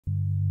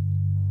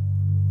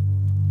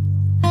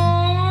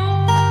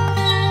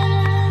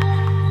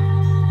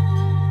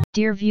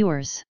Dear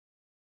viewers,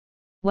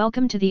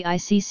 welcome to the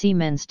ICC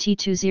Men's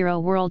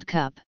T20 World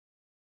Cup.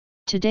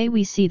 Today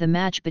we see the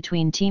match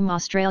between Team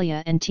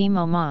Australia and Team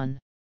Oman.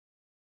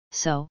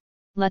 So,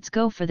 let's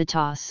go for the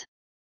toss.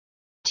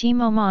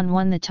 Team Oman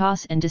won the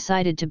toss and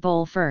decided to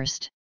bowl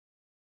first.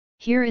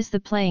 Here is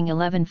the playing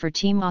 11 for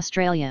Team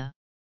Australia.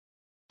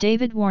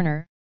 David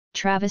Warner,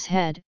 Travis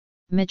Head,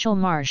 Mitchell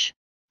Marsh,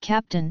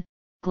 Captain,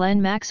 Glenn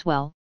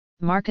Maxwell,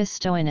 Marcus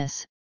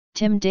Stoinis,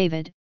 Tim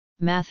David,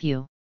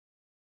 Matthew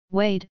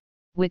Wade,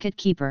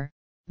 wicket-keeper,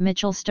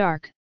 Mitchell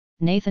Starc,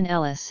 Nathan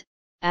Ellis,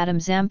 Adam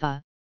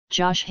Zampa,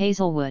 Josh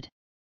Hazlewood.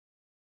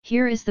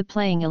 Here is the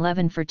playing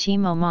 11 for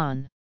Team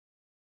Oman.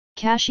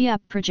 Kashyap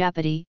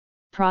Prajapati,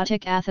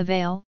 Pratik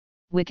Athawale,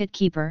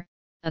 wicket-keeper,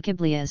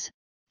 Aqib Liaz,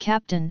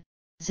 captain,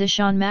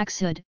 Zishan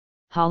Maqsood,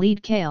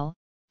 Khalid Kale,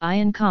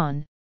 Ayan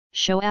Khan,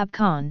 Shoaib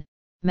Khan,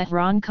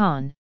 Mehran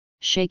Khan,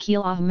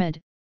 Shakil Ahmed,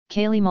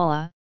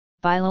 Kalimullah,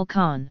 Bilal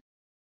Khan.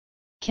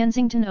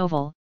 Kensington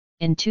Oval.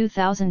 In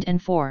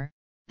 2004,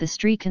 the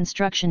Stree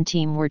construction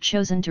team were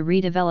chosen to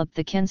redevelop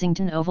the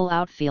Kensington Oval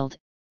outfield,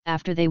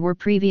 after they were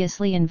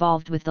previously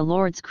involved with the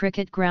Lord's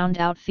Cricket Ground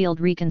outfield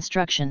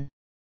reconstruction.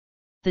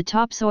 The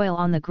topsoil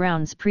on the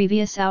ground's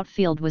previous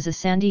outfield was a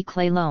sandy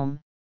clay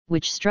loam,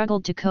 which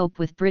struggled to cope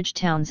with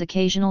Bridgetown's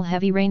occasional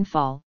heavy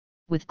rainfall,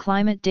 with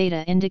climate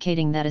data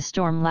indicating that a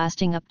storm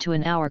lasting up to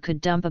an hour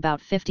could dump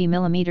about 50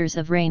 millimeters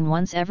of rain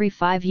once every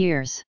 5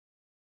 years.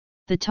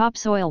 The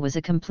topsoil was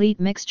a complete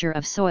mixture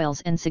of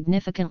soils and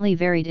significantly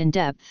varied in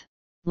depth,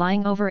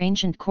 lying over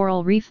ancient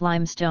coral reef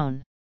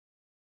limestone.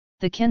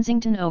 The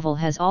Kensington Oval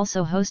has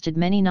also hosted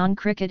many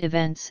non-cricket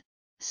events,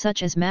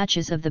 such as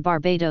matches of the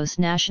Barbados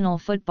national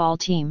football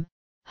team,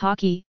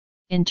 hockey,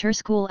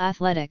 inter-school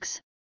athletics,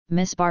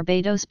 Miss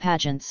Barbados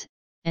pageants,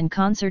 and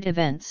concert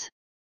events.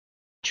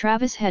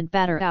 Travis Head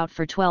batter out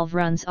for 12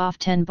 runs off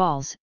 10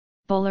 balls,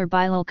 bowler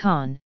Bilal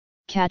Khan,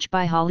 catch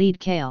by Khalid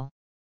Kale.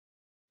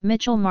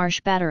 Mitchell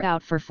Marsh batter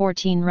out for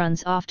 14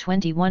 runs off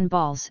 21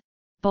 balls,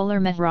 bowler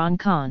Mehran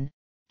Khan,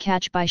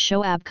 catch by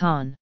Shoaib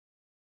Khan.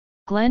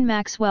 Glenn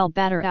Maxwell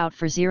batter out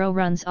for 0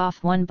 runs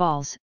off 1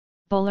 balls,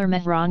 bowler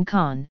Mehran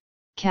Khan,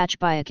 catch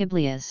by Aqib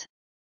Liaz.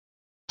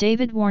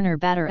 David Warner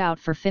batter out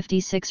for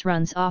 56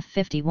 runs off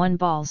 51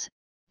 balls,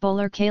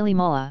 bowler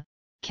Kalimullah,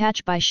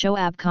 catch by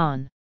Shoaib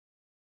Khan.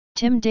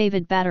 Tim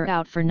David batter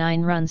out for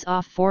 9 runs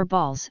off 4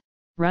 balls,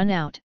 run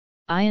out,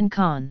 Ayan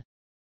Khan.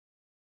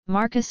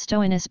 Marcus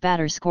Stoinis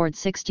batter scored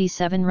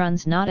 67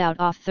 runs not out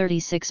off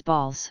 36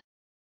 balls.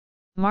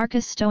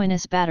 Marcus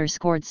Stoinis batter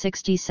scored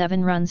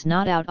 67 runs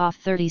not out off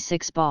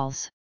 36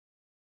 balls.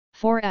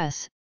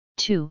 4s,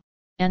 2,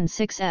 and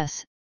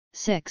 6s,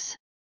 6.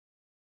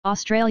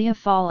 Australia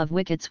fall of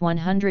wickets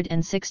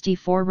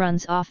 164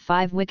 runs off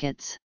 5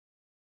 wickets.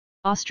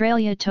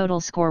 Australia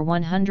total score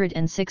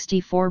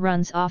 164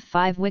 runs off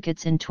 5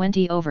 wickets in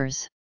 20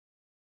 overs.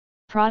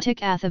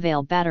 Pratik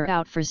Athawale batter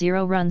out for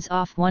 0 runs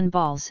off 1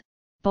 balls,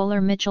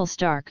 bowler Mitchell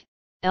Starc,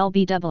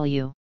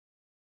 LBW.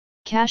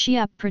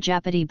 Kashyap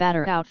Prajapati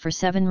batter out for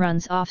 7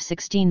 runs off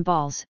 16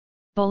 balls,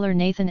 bowler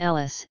Nathan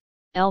Ellis,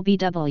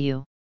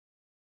 LBW.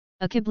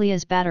 Aqib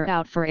Liaz batter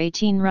out for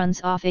 18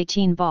 runs off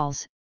 18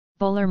 balls,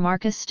 bowler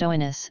Marcus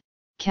Stoinis,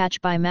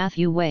 catch by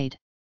Matthew Wade.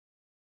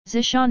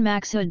 Zishan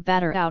Maqsood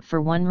batter out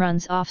for 1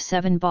 runs off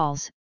 7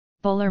 balls,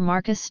 bowler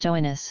Marcus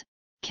Stoinis,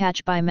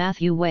 catch by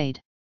Matthew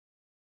Wade.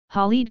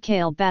 Khalid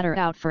Kale batter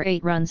out for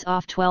 8 runs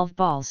off 12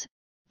 balls,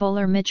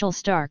 bowler Mitchell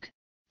Starc,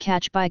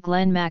 catch by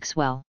Glenn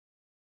Maxwell.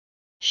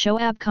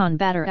 Shoaib Khan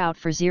batter out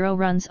for 0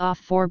 runs off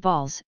 4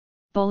 balls,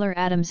 bowler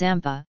Adam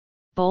Zampa,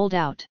 bowled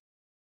out.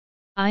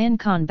 Ayan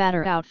Khan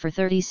batter out for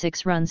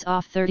 36 runs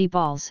off 30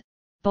 balls,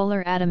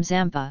 bowler Adam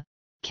Zampa,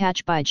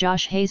 catch by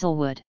Josh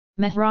Hazlewood.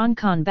 Mehran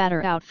Khan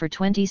batter out for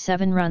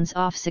 27 runs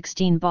off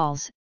 16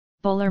 balls,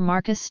 bowler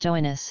Marcus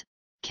Stoinis,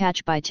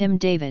 catch by Tim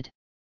David.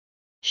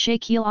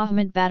 Shakil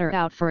Ahmed batter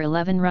out for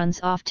 11 runs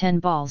off 10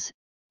 balls,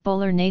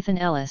 bowler Nathan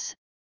Ellis,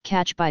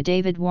 catch by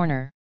David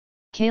Warner.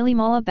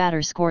 Kalimullah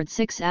batter scored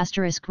 6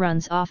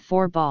 runs off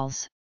 4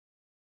 balls.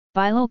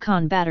 Bilal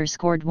Khan batter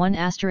scored 1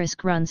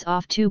 runs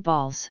off 2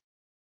 balls.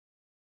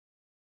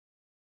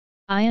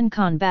 Ayan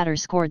Khan batter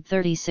scored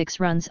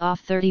 36 runs off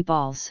 30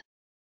 balls.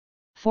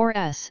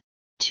 4s,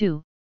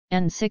 2,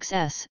 and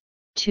 6s,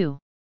 2.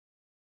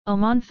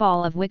 Oman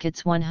fall of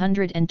wickets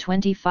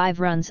 125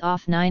 runs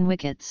off 9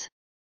 wickets.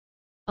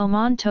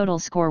 Oman total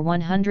score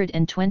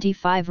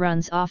 125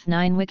 runs off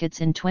 9 wickets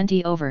in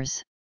 20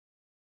 overs.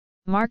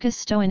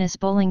 Marcus Stoinis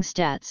bowling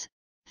stats,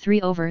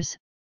 3 overs,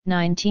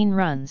 19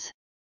 runs.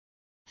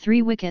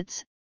 3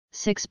 wickets,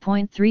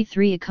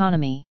 6.33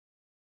 economy.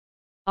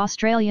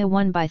 Australia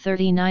won by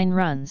 39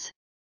 runs.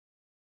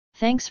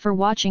 Thanks for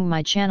watching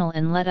my channel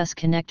and let us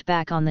connect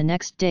back on the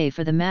next day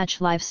for the match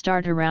live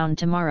start around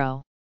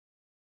tomorrow.